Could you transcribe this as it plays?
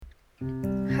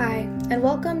Hi, and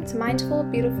welcome to Mindful,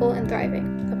 Beautiful, and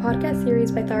Thriving, a podcast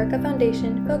series by Tharaka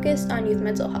Foundation focused on youth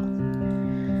mental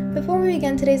health. Before we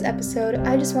begin today's episode,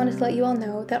 I just wanted to let you all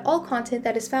know that all content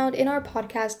that is found in our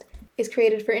podcast is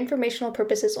created for informational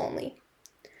purposes only.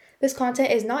 This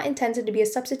content is not intended to be a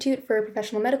substitute for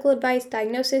professional medical advice,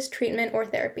 diagnosis, treatment, or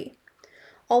therapy.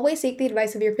 Always seek the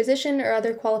advice of your physician or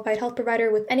other qualified health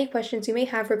provider with any questions you may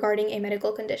have regarding a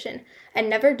medical condition, and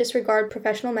never disregard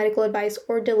professional medical advice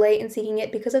or delay in seeking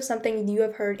it because of something you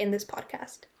have heard in this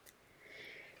podcast.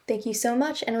 Thank you so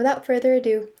much, and without further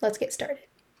ado, let's get started.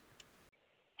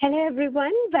 Hello,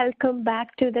 everyone. Welcome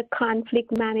back to the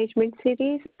Conflict Management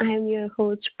series. I am your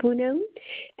host, Poonam,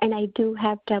 and I do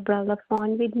have Deborah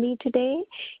Lafon with me today.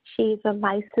 She is a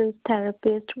licensed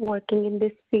therapist working in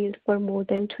this field for more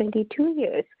than 22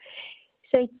 years.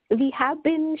 So we have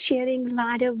been sharing a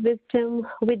lot of wisdom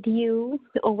with you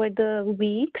over the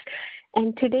weeks.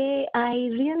 And today I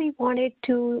really wanted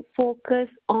to focus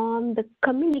on the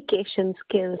communication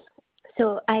skills.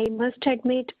 So I must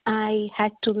admit I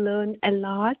had to learn a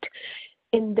lot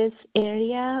in this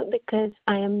area because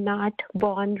I am not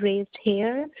born, raised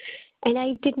here. And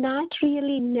I did not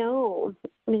really know,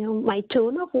 my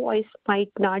tone of voice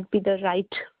might not be the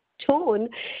right tone.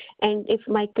 And if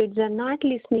my kids are not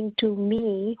listening to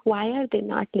me, why are they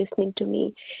not listening to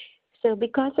me? So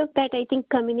because of that, I think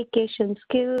communication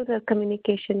skills or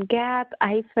communication gap,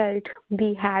 I felt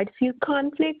we had few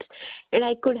conflicts and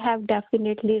I could have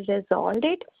definitely resolved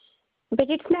it, but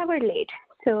it's never late.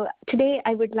 So today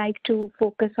I would like to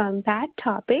focus on that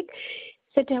topic.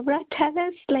 So Deborah, tell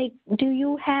us, do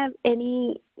you have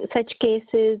any such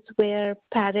cases where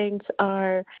parents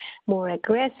are more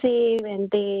aggressive and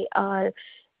they are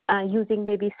using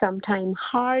maybe sometimes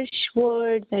harsh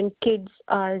words and kids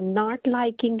are not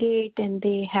liking it and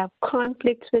they have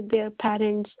conflicts with their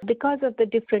parents because of the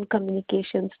different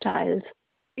communication styles?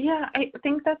 Yeah, I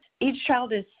think that each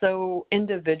child is so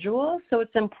individual, so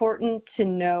it's important to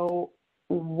know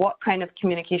what kind of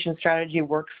communication strategy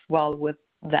works well with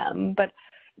them. But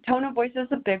tone of voice is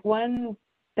a big one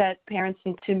that parents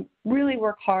need to really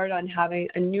work hard on having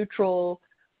a neutral,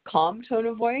 calm tone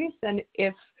of voice. And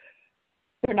if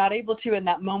they're not able to in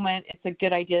that moment, it's a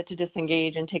good idea to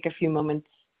disengage and take a few moments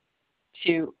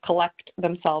to collect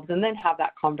themselves and then have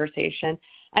that conversation.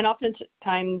 And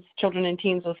oftentimes children and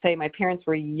teens will say, my parents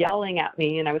were yelling at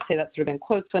me, and I would say that sort of in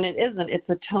quotes when it isn't. It's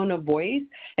a tone of voice,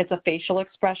 it's a facial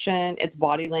expression, it's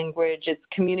body language, it's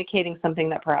communicating something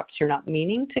that perhaps you're not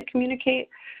meaning to communicate.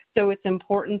 So it's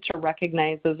important to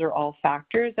recognize those are all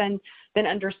factors, and then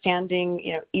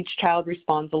understanding, each child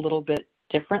responds a little bit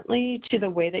differently to the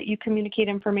way that you communicate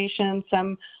information.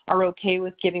 Some are okay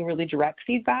with giving really direct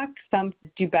feedback. Some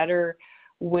do better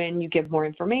when you give more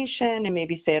information and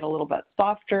maybe say it a little bit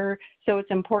softer. So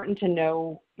it's important to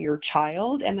know your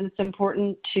child, and then it's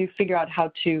important to figure out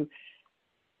how to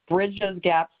bridge those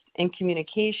gaps in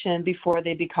communication before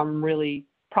they become really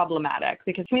problematic,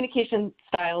 because communication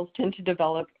styles tend to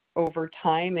develop over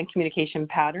time and communication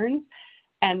patterns.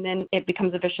 And then it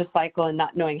becomes a vicious cycle and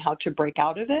not knowing how to break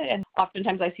out of it. And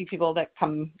oftentimes I see people that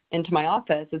come into my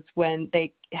office, it's when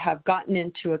they have gotten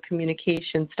into a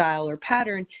communication style or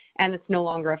pattern and it's no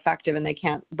longer effective and they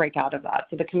can't break out of that.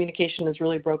 So the communication is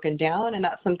really broken down, and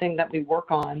that's something that we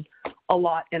work on a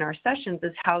lot in our sessions,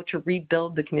 is how to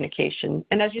rebuild the communication.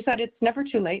 And as you said, it's never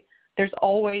too late. There's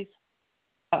always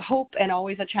a hope and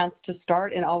always a chance to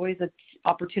start and always an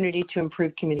opportunity to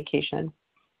improve communication.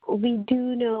 We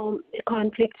do know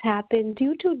conflicts happen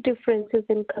due to differences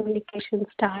in communication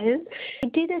styles. I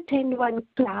did attend one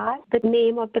class. The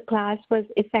name of the class was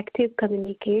Effective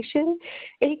Communication.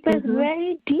 It was a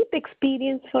very deep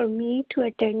experience for me to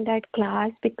attend that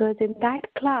class, because in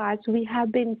that class we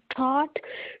have been taught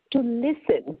to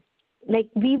listen. Like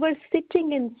we were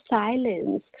sitting in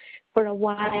silence for a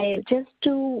while just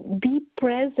to be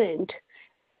present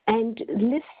and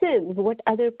listen what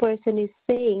other person is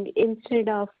saying instead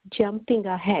of jumping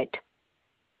ahead.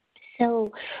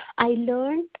 So I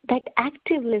learned that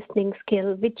active listening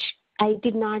skill, which I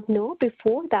did not know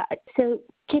before that. So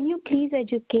can you please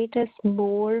educate us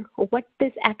more what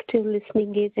this active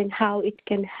listening is and how it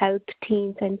can help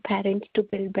teens and parents to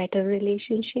build better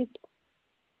relationships?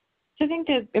 So I think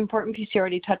the important piece you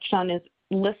already touched on is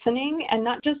listening, and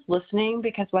not just listening,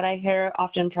 because what I hear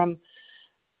often from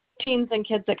teens and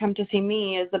kids that come to see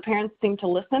me is the parents seem to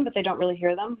listen, but they don't really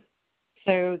hear them.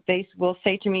 So they will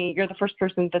say to me, you're the first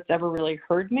person that's ever really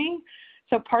heard me.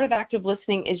 So part of active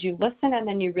listening is you listen and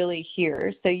then you really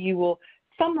hear. So you will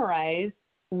summarize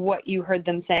what you heard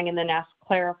them saying and then ask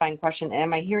clarifying question.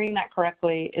 Am I hearing that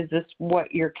correctly? Is this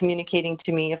what you're communicating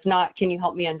to me? If not, can you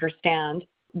help me understand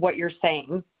what you're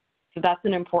saying? So that's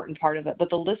an important part of it. But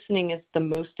the listening is the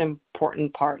most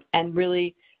important part, and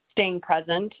really staying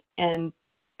present and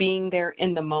being there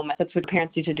in the moment. That's what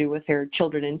parents need to do with their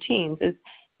children and teens, is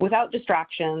without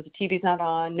distractions, the TV's not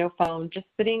on, no phone, just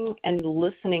sitting and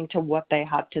listening to what they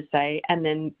have to say, and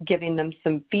then giving them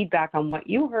some feedback on what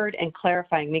you heard and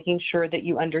clarifying, making sure that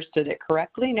you understood it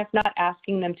correctly, and if not,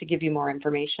 asking them to give you more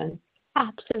information.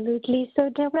 Absolutely. So,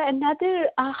 Deborah, another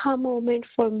aha moment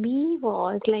for me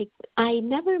was like I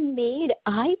never made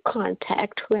eye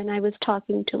contact when I was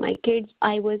talking to my kids.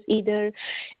 I was either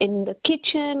in the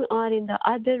kitchen or in the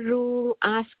other room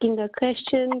asking a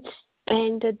question.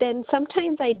 And then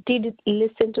sometimes I did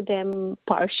listen to them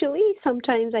partially.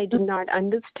 Sometimes I did not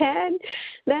understand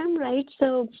them, right?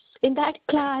 So in that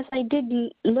class, I did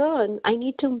learn I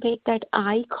need to make that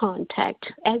eye contact.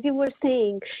 As you were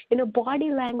saying,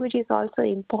 body language is also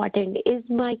important. Is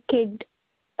my kid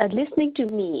listening to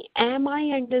me? Am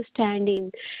I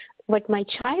understanding what my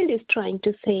child is trying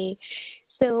to say?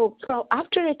 So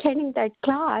after attending that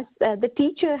class, the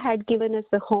teacher had given us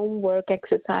a homework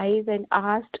exercise and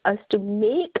asked us to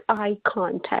make eye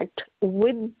contact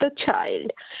with the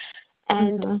child.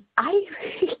 And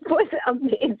it was an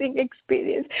amazing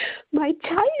experience. My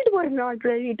child was not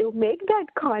ready to make that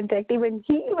contact. Even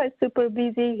he was super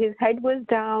busy. His head was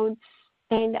down.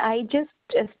 And I just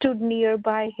stood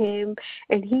nearby him,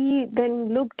 and he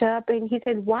then looked up and he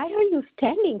said, "Why are you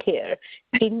standing here?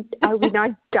 Are we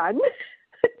not done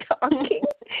talking?"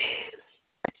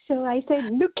 So I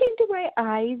said, "Look into my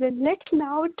eyes and let's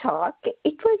now talk."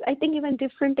 It was, I think, even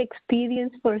different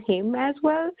experience for him as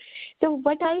well. So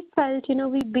what I felt,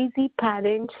 we busy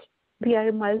parents, we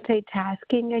are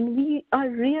multitasking, and we are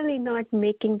really not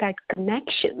making that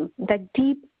connection, that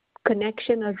deep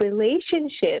connection or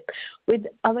relationship with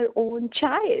our own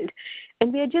child.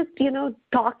 And we are just,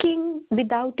 talking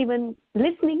without even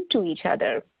listening to each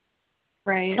other.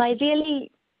 Right. So I really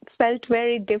felt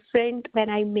very different when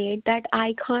I made that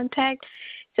eye contact.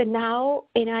 So now,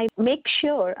 I make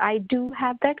sure I do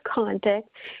have that contact.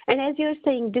 And as you're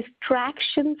saying,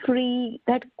 distraction-free,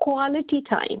 that quality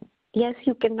time. Yes,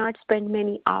 you cannot spend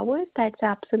many hours. That's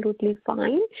absolutely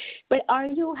fine. But are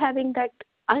you having that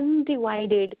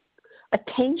undivided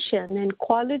attention and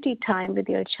quality time with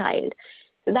your child?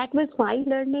 So that was my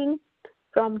learning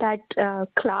from that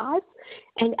class.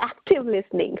 And active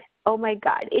listening. Oh my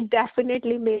God, it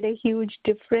definitely made a huge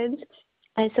difference.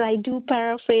 And so I do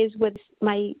paraphrase what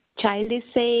my child is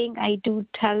saying. I do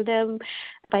tell them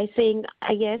by saying,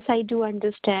 yes, I do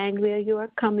understand where you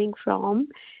are coming from,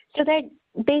 so that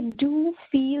they do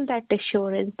feel that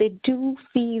assurance. They do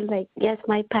feel like, yes,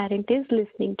 my parent is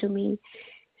listening to me.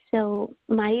 So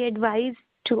my advice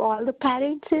to all the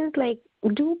parents is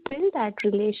do build that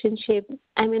relationship.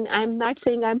 I mean, I'm not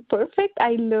saying I'm perfect.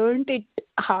 I learned it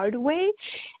hard way.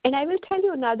 And I will tell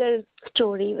you another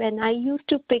story. When I used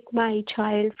to pick my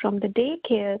child from the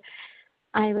daycare,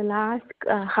 I will ask,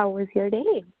 how was your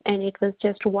day? And it was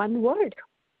just one word,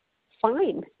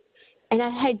 fine. And I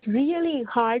had really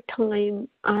hard time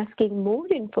asking more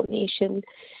information.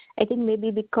 I think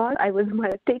maybe because I was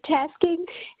multitasking.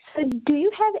 So do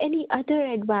you have any other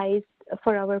advice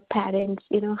for our parents?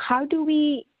 How do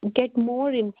we get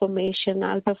more information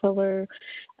out of our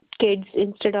kids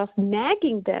instead of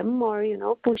nagging them or,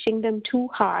 pushing them too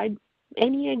hard?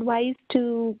 Any advice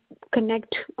to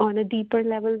connect on a deeper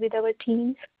level with our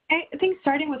teens? I think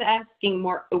starting with asking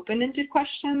more open-ended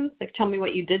questions, like tell me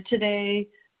what you did today,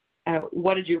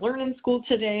 what did you learn in school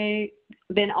today?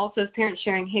 Then also as parents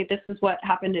sharing, hey, this is what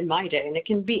happened in my day. And it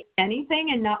can be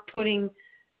anything, and not putting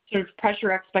sort of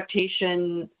pressure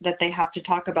expectation that they have to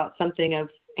talk about something of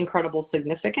incredible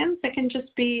significance. It can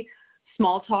just be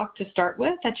small talk to start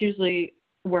with. That's usually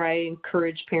where I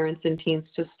encourage parents and teens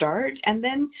to start. And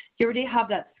then you already have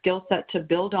that skill set to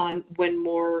build on when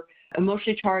more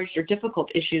emotionally charged or difficult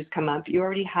issues come up. You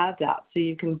already have that. So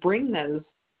you can bring those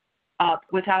up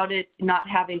without it not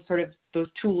having sort of those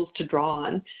tools to draw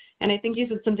on. And I think you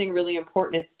said something really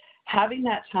important. It's having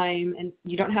that time, and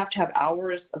you don't have to have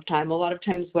hours of time. A lot of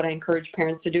times what I encourage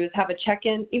parents to do is have a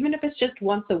check-in, even if it's just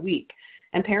once a week.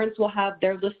 And parents will have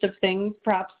their list of things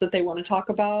perhaps that they want to talk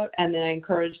about, and then I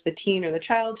encourage the teen or the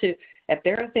child to, if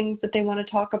there are things that they want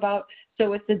to talk about.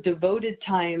 So it's a devoted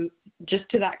time just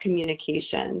to that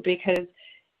communication, because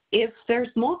if there's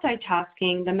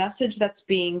multitasking, the message that's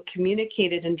being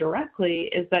communicated indirectly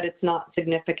is that it's not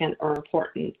significant or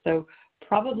important. So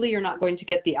probably you're not going to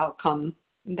get the outcome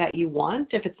that you want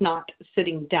if it's not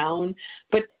sitting down.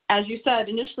 But as you said,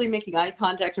 initially making eye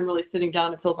contact and really sitting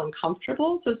down, it feels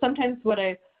uncomfortable. So sometimes what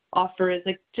I offer is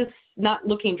just not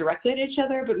looking directly at each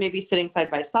other, but maybe sitting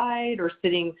side by side or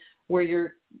sitting where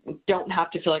you're don't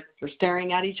have to feel like you're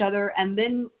staring at each other, and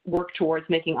then work towards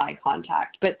making eye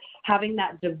contact. But having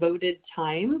that devoted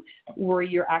time where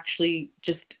you're actually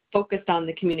just focused on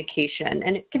the communication,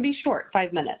 and it can be short,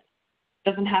 5 minutes. It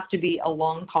doesn't have to be a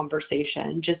long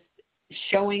conversation, just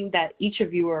showing that each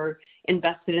of you are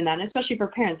invested in that, and especially for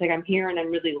parents, like I'm here and I'm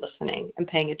really listening and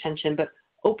paying attention, but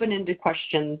open-ended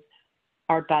questions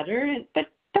are better. But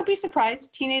don't be surprised,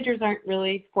 teenagers aren't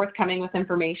really forthcoming with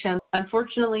information.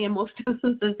 Unfortunately, in most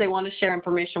instances, they want to share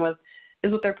information with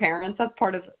their parents. That's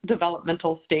part of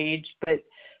developmental stage, but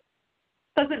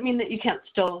doesn't mean that you can't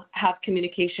still have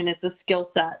communication. It's a skill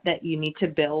set that you need to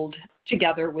build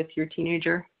together with your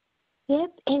teenager.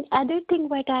 Yep, and other thing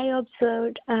what I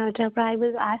observed, Deborah, I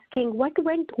was asking what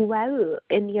went well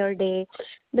in your day,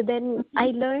 but then I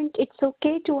learned it's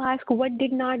okay to ask what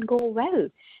did not go well,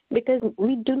 because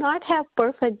we do not have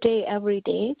perfect day every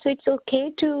day. So it's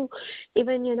okay to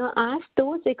even, ask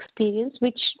those experiences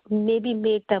which maybe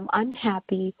made them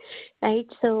unhappy, right?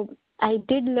 So I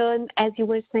did learn, as you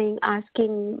were saying,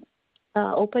 asking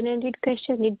open-ended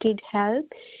question, it did help.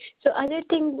 So other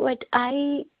thing what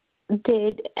I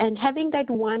did, and having that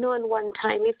one-on-one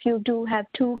time, if you do have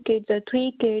 2 kids or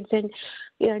 3 kids and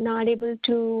you're not able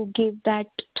to give that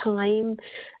time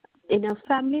in a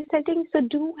family setting, so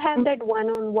do have that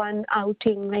one-on-one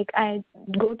outing. Like I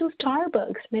go to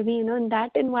Starbucks, maybe, in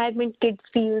that environment, kids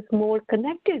feels more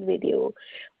connected with you,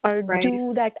 or Right.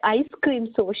 do that ice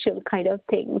cream social kind of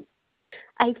thing.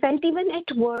 I felt even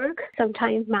at work,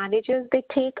 sometimes managers, they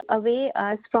take away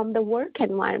us from the work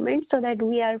environment so that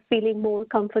we are feeling more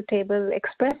comfortable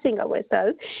expressing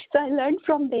ourselves. So I learned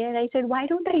from there. I said, why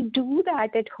don't I do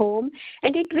that at home?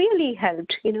 And it really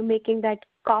helped, making that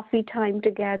coffee time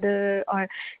together. Or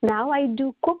now I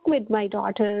do cook with my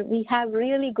daughter. We have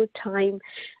really good time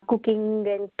cooking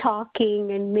and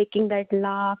talking and making that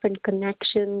laugh and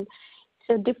connection.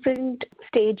 So different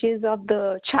stages of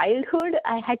the childhood,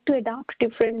 I had to adopt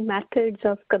different methods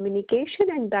of communication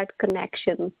and that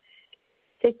connection.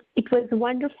 So it was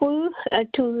wonderful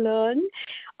to learn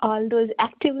all those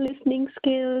active listening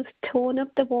skills, tone of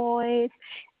the voice.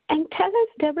 And tell us,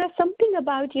 Deborah, something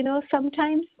about,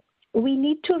 sometimes we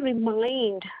need to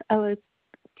remind our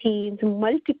teens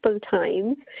multiple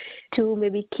times to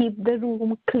maybe keep the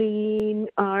room clean,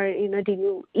 or do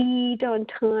you eat on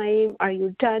time, are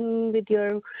you done with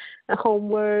your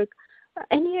homework?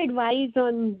 Any advice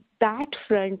on that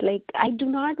front? Like, I do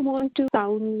not want to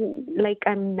sound like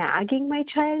I'm nagging my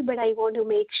child, but I want to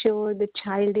make sure the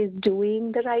child is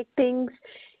doing the right things.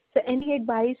 So any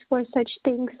advice for such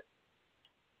things?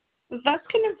 That's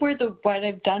kind of where what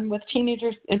I've done with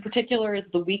teenagers in particular is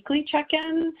the weekly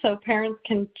check-in. So parents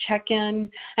can check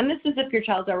in, and this is if your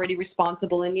child's already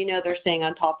responsible and they're staying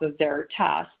on top of their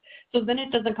tasks. So then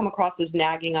it doesn't come across as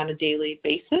nagging on a daily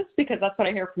basis, because that's what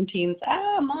I hear from teens.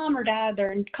 Mom or dad,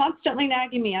 they're constantly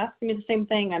nagging me, asking me the same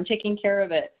thing. I'm taking care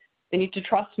of it. They need to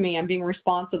trust me. I'm being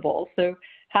responsible. So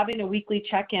having a weekly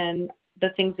check-in, the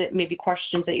things that maybe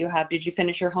questions that you have, did you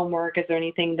finish your homework? Is there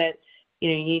anything that you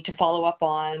need to follow up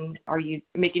on? Are you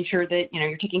making sure that,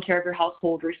 you're taking care of your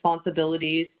household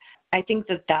responsibilities? I think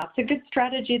that that's a good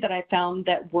strategy that I found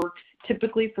that works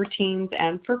typically for teens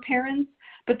and for parents.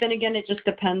 But then again, it just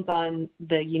depends on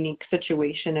the unique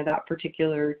situation of that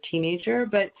particular teenager.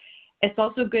 But it's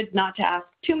also good not to ask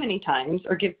too many times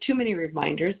or give too many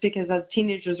reminders, because as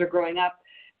teenagers are growing up,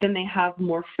 then they have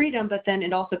more freedom, but then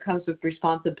it also comes with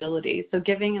responsibility. So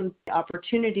giving them the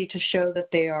opportunity to show that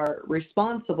they are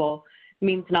responsible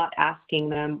means not asking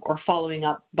them or following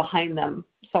up behind them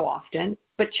so often,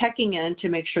 but checking in to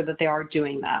make sure that they are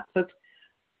doing that. So it's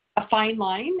a fine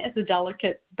line, it's a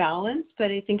delicate balance, but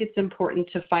I think it's important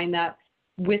to find that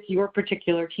with your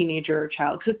particular teenager or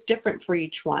child, because it's different for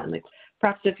each one. Like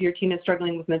perhaps if your teen is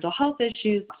struggling with mental health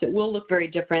issues, it will look very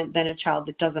different than a child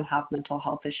that doesn't have mental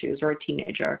health issues, or a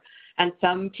teenager. And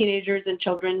some teenagers and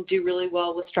children do really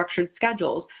well with structured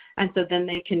schedules, and so then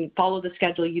they can follow the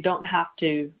schedule. You don't have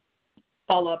to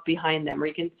follow up behind them, or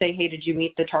you can say, hey, did you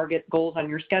meet the target goals on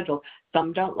your schedule?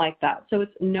 Some don't like that. So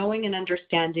it's knowing and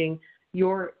understanding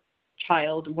your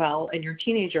child well and your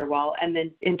teenager well, and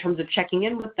then in terms of checking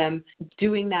in with them,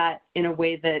 doing that in a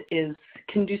way that is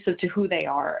conducive to who they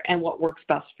are and what works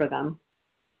best for them.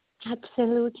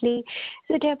 Absolutely.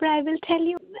 So, Deborah, I will tell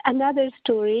you another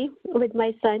story with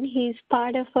my son. He's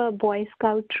part of a Boy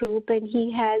Scout troop, and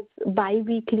he has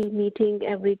bi-weekly meeting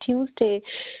every Tuesday.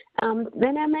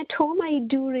 When I'm at home, I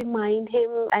do remind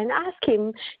him and ask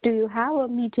him, do you have a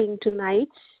meeting tonight?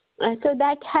 So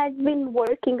that has been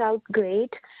working out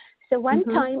great. So one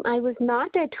time I was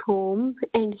not at home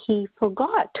and he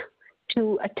forgot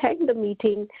to attend the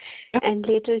meeting, and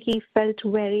later he felt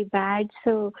very bad.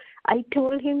 So I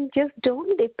told him, just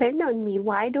don't depend on me.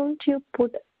 Why don't you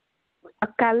put a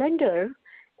calendar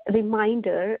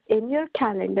reminder in your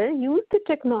calendar? Use the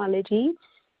technology.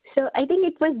 So I think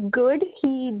it was good.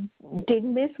 He did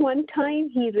miss one time.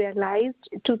 He realized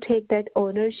to take that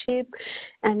ownership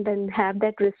and then have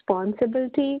that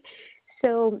responsibility.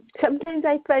 So sometimes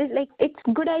I felt like it's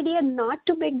a good idea not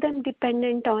to make them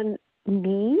dependent on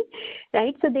me,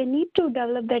 right? So they need to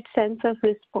develop that sense of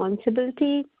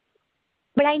responsibility.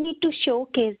 But I need to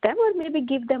showcase them or maybe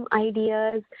give them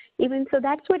ideas. Even so,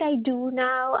 that's what I do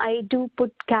now. I do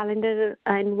put calendar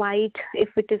invite if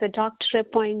it is a doctor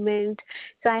appointment.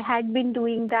 So I had been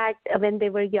doing that when they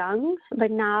were young, but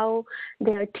now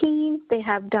they are teens. They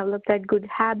have developed that good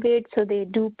habit, so they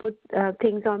do put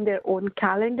things on their own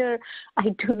calendar. I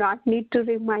do not need to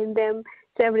remind them.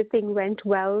 So everything went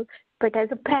well. But as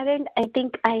a parent, I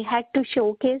think I had to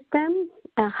showcase them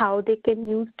how they can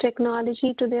use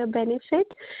technology to their benefit.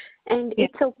 And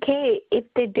it's okay if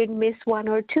they did miss one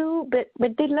or two, but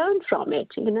they learn from it.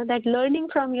 That learning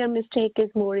from your mistake is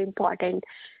more important.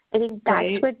 I think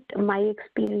that's what my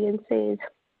experience is.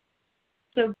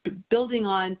 So building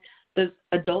on those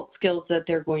adult skills that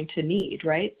they're going to need,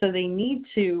 right? So they need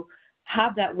to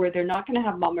have that where they're not going to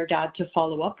have mom or dad to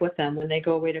follow up with them when they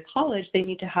go away to college. They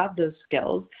need to have those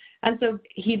skills. And so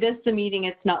he missed the meeting.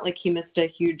 It's not like he missed a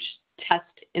huge test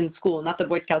in school. Not that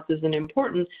Boy Scouts isn't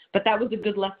important, but that was a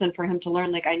good lesson for him to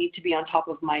learn. Like, I need to be on top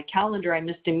of my calendar. I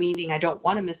missed a meeting. I don't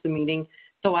want to miss a meeting,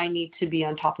 so I need to be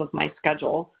on top of my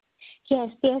schedule. Yes.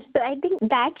 So I think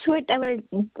that's what our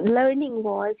learning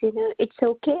was. It's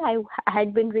okay. I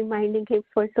had been reminding him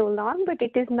for so long, but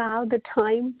it is now the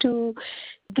time to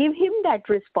give him that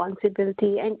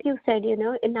responsibility. And you said,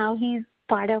 and now he's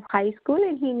part of high school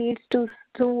and he needs to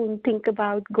soon think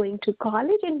about going to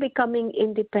college and becoming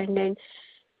independent.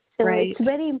 So it's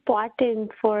very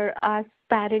important for us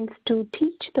parents to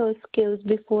teach those skills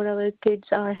before our kids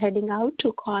are heading out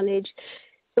to college.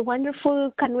 So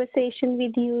wonderful conversation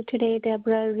with you today,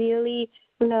 Deborah. Really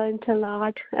learned a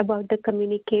lot about the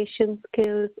communication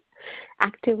skills.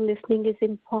 Active listening is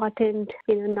important.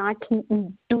 Do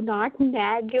not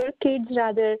nag your kids,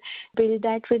 rather build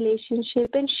that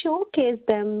relationship and showcase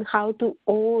them how to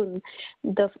own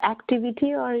the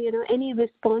activity or any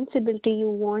responsibility you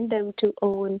want them to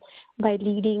own by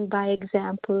leading by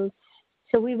example.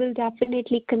 So we will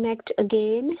definitely connect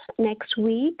again next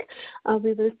week.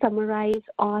 We will summarize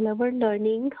all our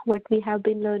learning, what we have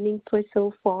been learning for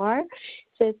so far.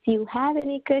 So if you have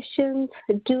any questions,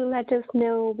 do let us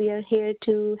know. We are here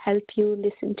to help you,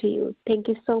 listen to you. Thank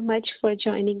you so much for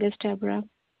joining us, Deborah.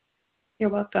 You're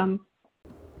welcome.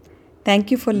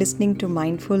 Thank you for listening to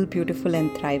Mindful, Beautiful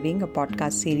and Thriving, a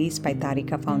podcast series by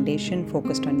Tharika Foundation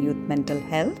focused on youth mental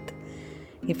health.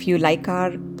 If you like our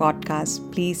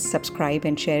podcast, please subscribe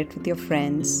and share it with your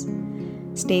friends.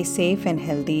 Stay safe and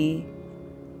healthy.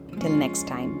 Till next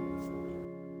time.